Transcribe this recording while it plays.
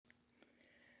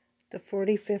The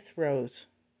 45th Rose,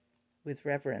 with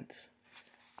Reverence,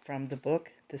 from the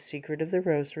book The Secret of the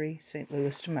Rosary, St.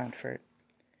 Louis de Montfort.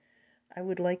 I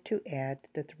would like to add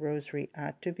that the Rosary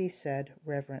ought to be said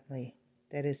reverently.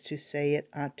 That is to say, it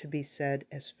ought to be said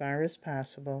as far as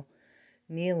possible,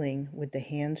 kneeling with the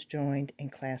hands joined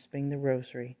and clasping the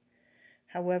Rosary.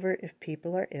 However, if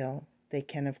people are ill, they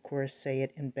can of course say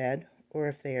it in bed, or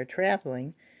if they are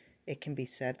traveling, it can be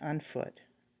said on foot.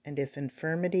 And if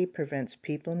infirmity prevents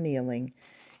people kneeling,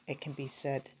 it can be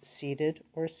said seated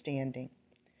or standing.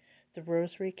 The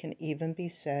Rosary can even be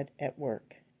said at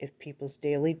work, if people's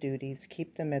daily duties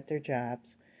keep them at their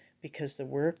jobs, because the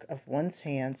work of one's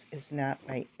hands is not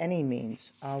by any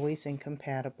means always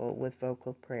incompatible with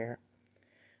vocal prayer.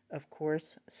 Of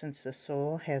course, since the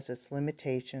soul has its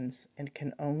limitations and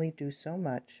can only do so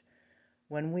much,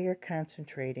 when we are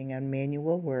concentrating on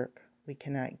manual work, we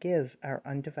cannot give our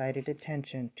undivided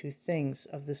attention to things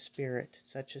of the Spirit,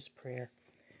 such as prayer.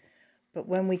 But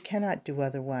when we cannot do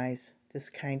otherwise,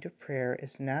 this kind of prayer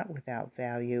is not without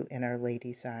value in Our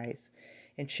Lady's eyes,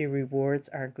 and she rewards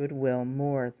our good will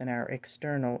more than our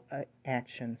external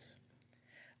actions.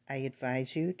 I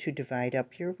advise you to divide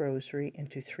up your rosary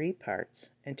into 3 parts,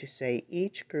 and to say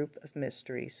each group of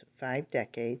mysteries 5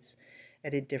 decades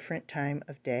at a different time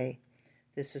of day.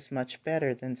 This is much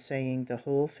better than saying the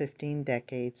whole 15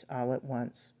 decades all at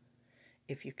once.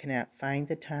 If you cannot find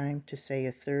the time to say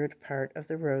a third part of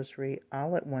the Rosary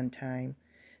all at one time,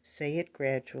 say it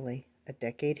gradually, a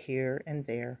decade here and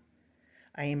there.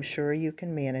 I am sure you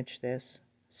can manage this,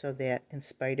 so that, in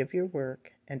spite of your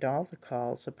work and all the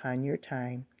calls upon your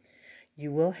time,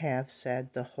 you will have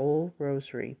said the whole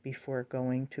Rosary before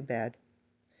going to bed.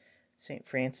 St.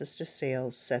 Francis de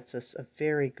Sales sets us a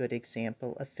very good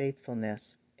example of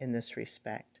faithfulness in this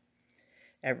respect.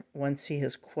 Once he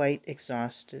is quite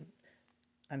exhausted,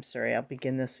 I'll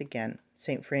begin this again.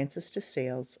 St. Francis de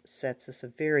Sales sets us a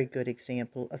very good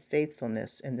example of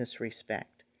faithfulness in this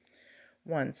respect.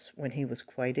 Once, when he was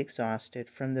quite exhausted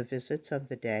from the visits of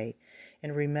the day,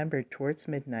 and remembered towards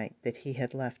midnight that he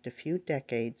had left a few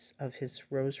decades of his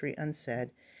Rosary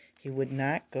unsaid, he would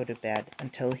not go to bed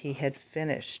until he had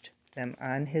finished them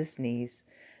on his knees,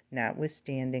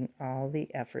 notwithstanding all the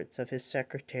efforts of his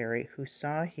secretary, who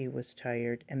saw he was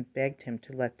tired and begged him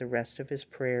to let the rest of his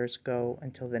prayers go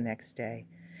until the next day.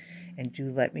 And do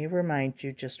let me remind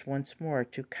you just once more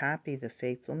to copy the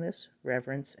faithfulness,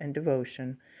 reverence, and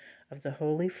devotion of the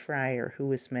holy friar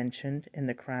who is mentioned in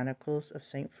the Chronicles of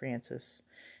St. Francis,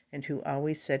 and who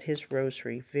always said his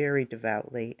rosary very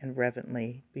devoutly and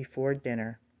reverently before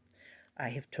dinner. I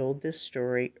have told this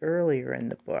story earlier in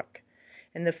the book,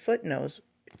 and the footnote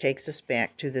takes us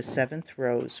back to the 7th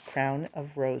rose, crown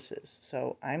of roses.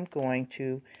 So I'm going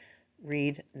to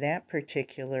read that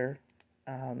particular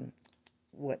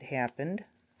what happened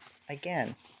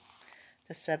again.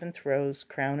 The 7th rose,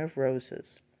 crown of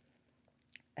roses.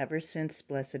 Ever since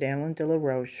Blessed Alan de la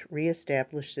Roche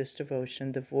re-established this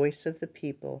devotion, the voice of the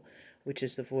people, which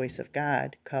is the voice of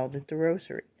God, called it the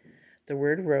Rosary. The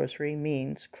word Rosary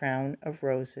means crown of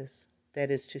roses. That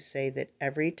is to say that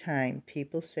every time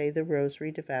people say the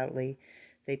Rosary devoutly,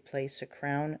 they place a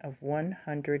crown of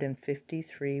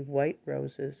 153 white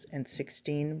roses and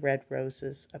 16 red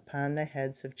roses upon the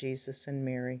heads of Jesus and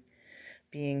Mary.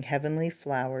 Being heavenly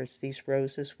flowers, these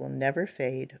roses will never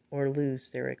fade or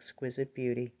lose their exquisite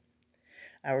beauty.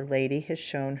 Our Lady has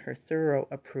shown her thorough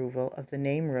approval of the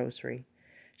name Rosary.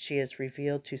 She has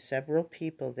revealed to several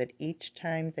people that each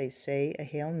time they say a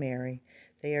Hail Mary,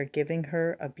 they are giving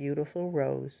her a beautiful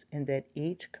rose, and that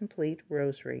each complete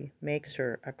rosary makes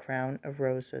her a crown of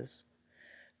roses.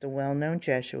 The well-known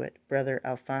Jesuit, Brother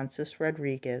Alphonsus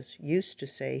Rodriguez, used to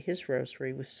say his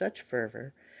rosary with such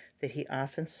fervor that he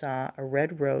often saw a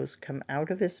red rose come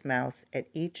out of his mouth at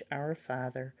each Our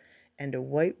Father, and a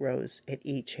white rose at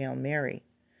each Hail Mary.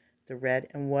 The red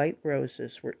and white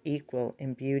roses were equal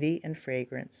in beauty and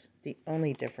fragrance, the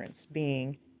only difference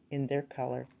being in their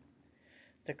color.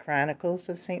 The Chronicles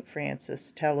of St.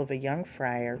 Francis tell of a young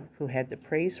friar who had the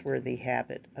praiseworthy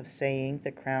habit of saying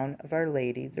the crown of Our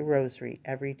Lady, the Rosary,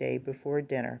 every day before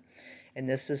dinner, and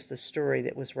this is the story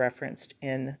that was referenced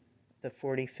in the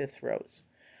 45th Rose.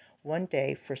 One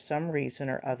day, for some reason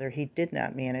or other, he did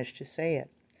not manage to say it.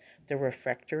 The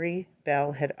refectory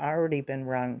bell had already been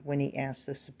rung when he asked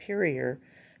the superior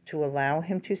to allow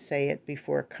him to say it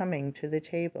before coming to the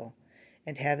table,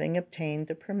 and having obtained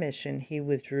the permission, he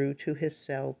withdrew to his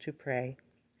cell to pray.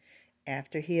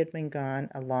 After he had been gone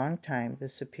a long time, the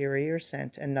superior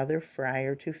sent another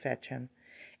friar to fetch him,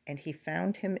 and he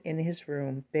found him in his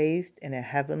room, bathed in a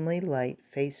heavenly light,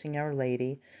 facing Our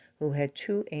Lady, who had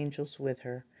 2 angels with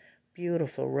her,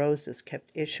 Beautiful roses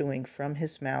kept issuing from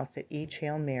his mouth at each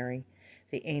Hail Mary.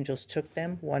 The angels took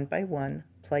them one by one,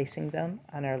 placing them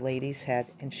on Our Lady's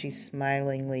head, and she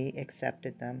smilingly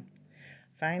accepted them.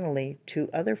 Finally, two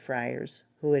other friars,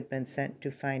 who had been sent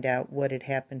to find out what had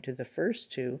happened to the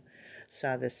first two,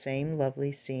 saw the same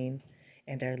lovely scene,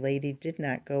 and Our Lady did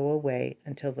not go away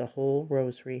until the whole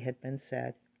rosary had been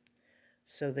said.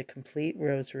 So the complete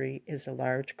rosary is a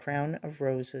large crown of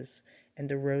roses, and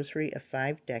the rosary of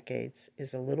 5 decades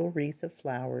is a little wreath of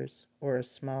flowers, or a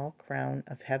small crown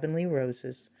of heavenly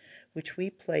roses, which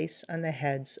we place on the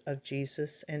heads of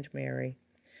Jesus and Mary.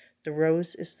 The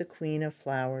rose is the queen of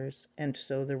flowers, and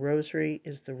so the rosary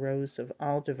is the rose of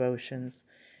all devotions,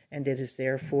 and it is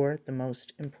therefore the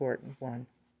most important one.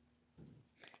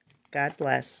 God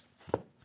bless.